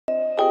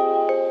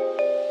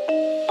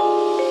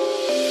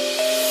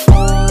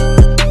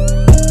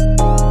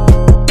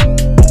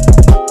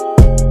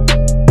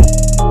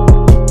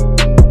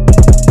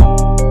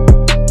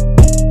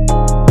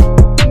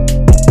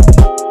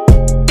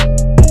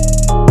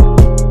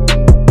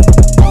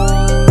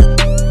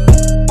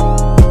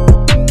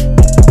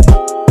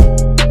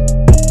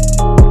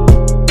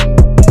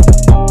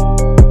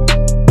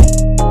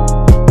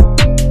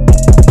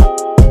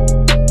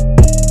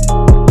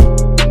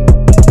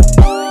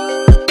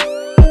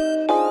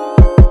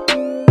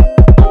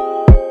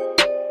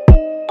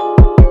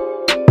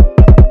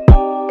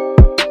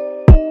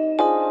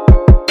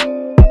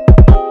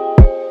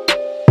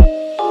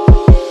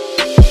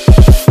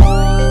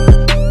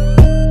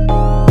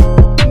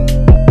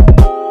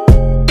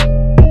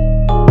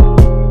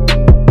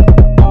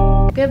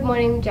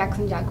afternoon,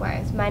 Jackson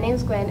Jaguars. My name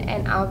is Gwen,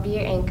 and I'll be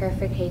your anchor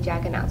for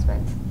Kjag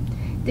announcements.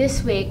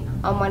 This week,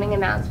 on Morning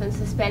Announcements,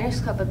 the Spanish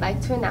Club would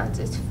like to announce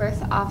its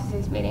first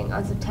officers meeting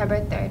on September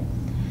 3rd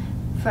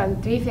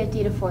from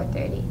 3:50 to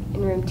 4:30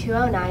 in room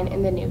 209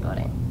 in the new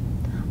building.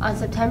 On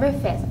September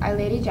 5th, Our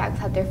Lady Jags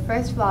had their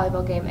first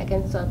volleyball game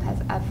against Lopez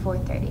at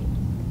 4:30.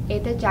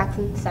 8th at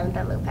Jackson, 7th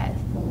at Lopez.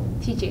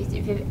 Teachers,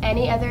 if you have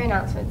any other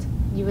announcements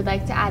you would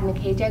like to add in the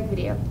Kjag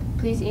video,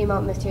 please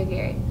email Mr.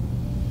 Gary.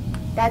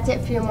 That's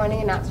it for your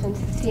morning announcements.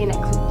 See you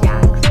next week,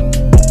 Jags.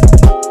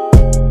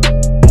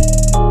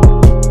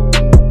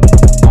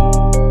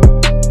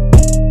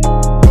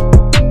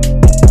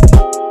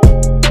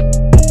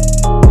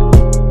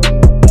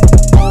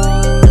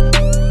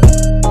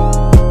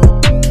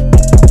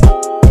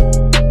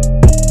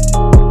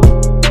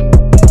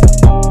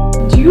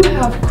 Do you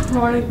have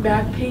chronic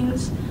back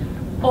pains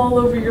all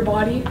over your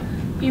body,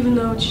 even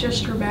though it's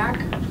just your back?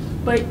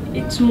 But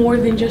it's more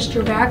than just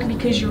your back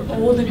because you're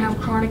old and have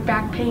chronic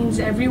back pains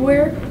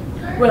everywhere?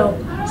 Well,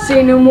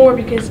 say no more,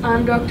 because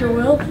I'm Dr.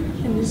 Will,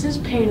 and this is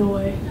Pain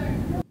Away.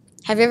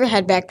 Have you ever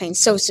had back pain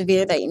so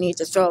severe that you need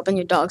to throw up in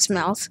your dog's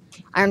mouth?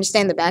 I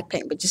understand the back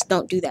pain, but just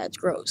don't do that. It's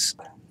gross.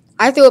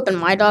 I threw up in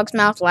my dog's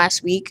mouth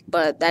last week,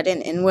 but that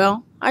didn't end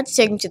well. I had to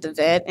take him to the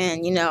vet,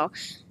 and,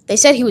 they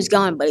said he was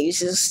gone, but he was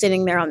just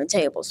sitting there on the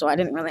table, so I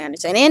didn't really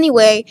understand.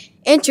 Anyway,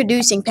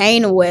 introducing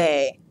Pain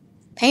Away.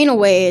 Pain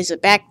Away is a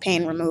back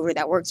pain remover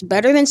that works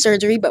better than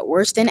surgery but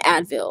worse than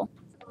Advil.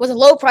 With a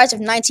low price of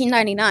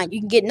 $19.99, you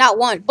can get not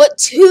one, but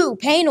 2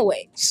 Pain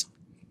Aways.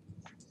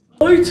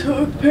 I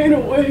took Pain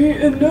Away,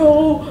 and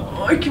now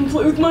I can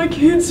play with my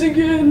kids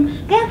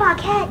again. Grandpa,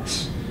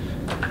 catch!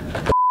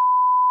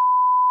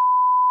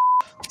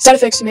 Side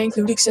effects may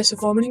include excessive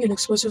vomiting and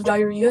explosive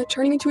diarrhea,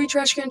 turning into a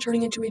trash can,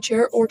 turning into a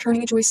chair, or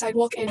turning into a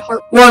sidewalk, and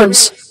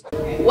heartworms.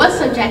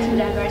 What's up, Jackson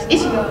Jaguars?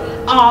 It's your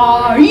girl,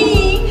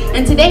 Ari,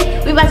 and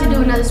today we're about to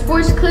do another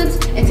sports clips,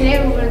 and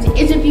today we're going to be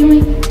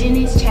interviewing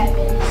Dennis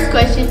Chapman. First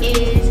question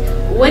is,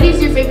 what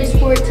is your favorite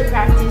sport to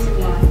practice and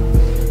why?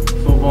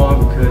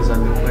 Football, because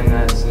I've been playing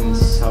that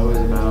since I was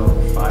about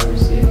 5 or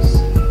 6.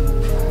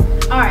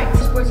 Alright,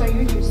 what sports are you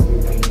interested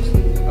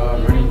in?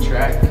 Running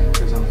track,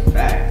 because I'm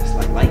fast,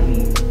 like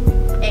lightning.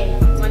 Hey,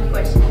 one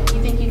question.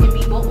 You think you can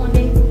be Bolt one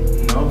day?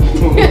 No,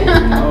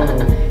 no.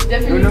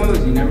 Definitely. Who knows?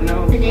 You never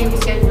know. Your daily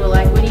schedule,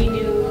 like what do you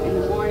do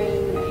in the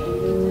morning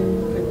and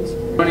for this?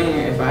 Running,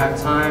 if I have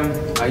time,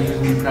 I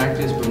usually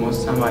practice, but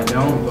most of the time I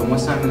don't. But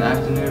most time in the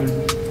afternoon,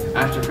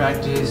 after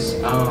practice,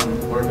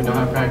 or if I don't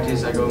have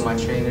practice, I go with my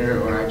trainer,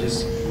 or I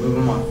just move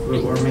on my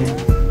foot ornament,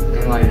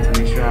 and to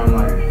make sure I'm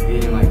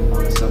getting all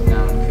the stuff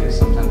down, because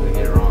sometimes I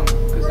get it wrong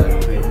because I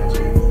don't pay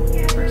attention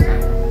the first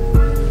time.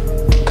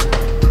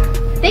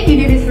 Thank you,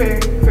 Dennis,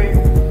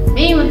 for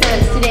being with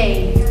us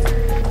today.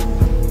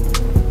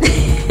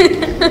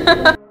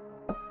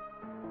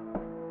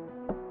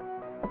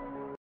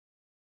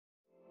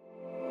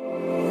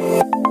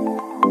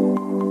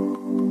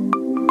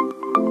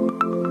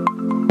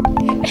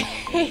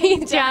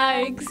 Hey,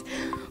 Jags!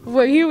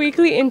 We're your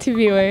weekly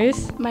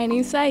interviewers. My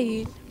name's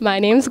Saeed. My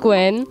name's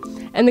Gwen,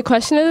 and the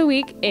question of the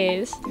week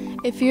is,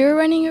 If you're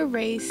running a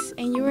race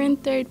and you were in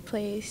 3rd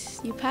place,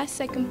 you passed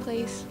 2nd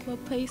place,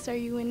 what place are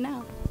you in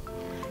now?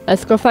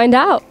 let's go find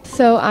out.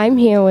 So I'm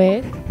here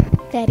with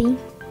Betty.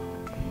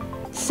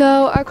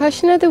 So our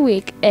question of the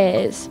week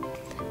is,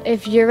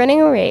 if you're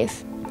running a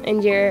race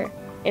and you're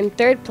in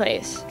 3rd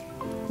place,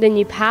 then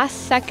you pass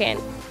 2nd,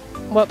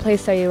 what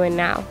place are you in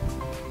now?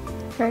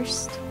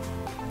 1st.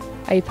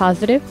 Are you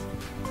positive?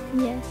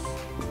 Yes.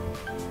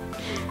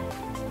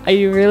 Are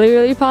you really,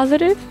 really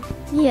positive?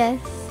 Yes.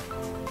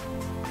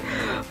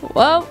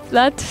 Well,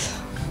 that's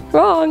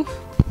wrong.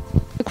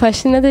 The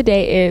question of the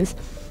day is,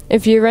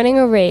 if you're running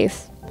a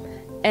race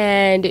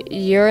and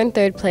you're in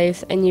 3rd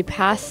place and you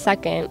pass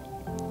 2nd,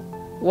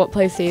 what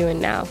place are you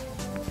in now?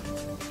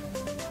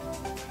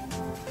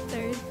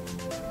 3rd.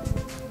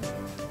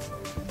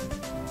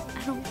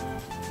 I don't.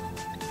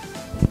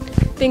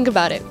 Think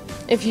about it.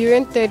 If you're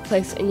in 3rd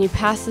place and you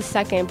pass the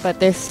 2nd, but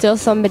there's still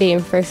somebody in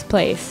 1st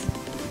place.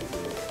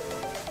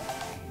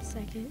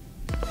 2nd.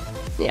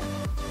 Yeah.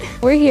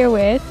 We're here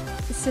with,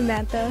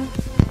 Samantha.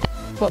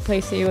 what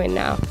place are you in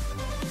now?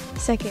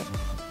 2nd.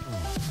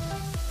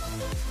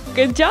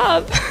 Good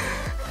job.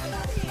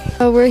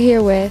 Oh, we're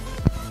here with,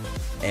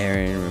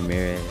 Aaron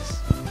Ramirez.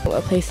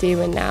 what place are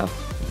you in now?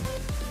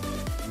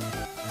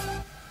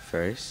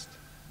 1st.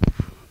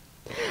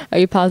 Are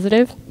you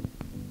positive?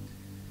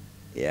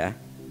 Yeah.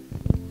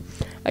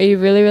 Are you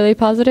really, really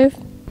positive?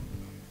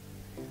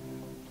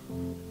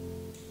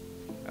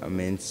 I'm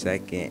in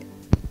 2nd.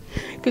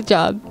 Good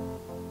job.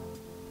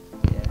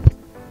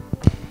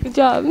 Good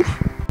job.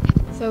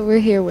 So we're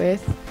here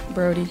with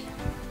Brody.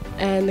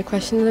 And the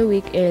question of the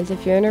week is,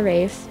 if you're in a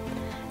race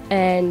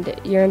and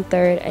you're in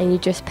 3rd and you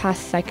just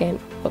passed 2nd,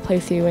 what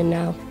place are you in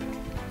now?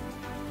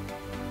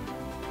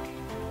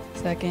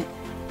 2nd.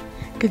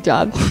 Good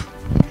job.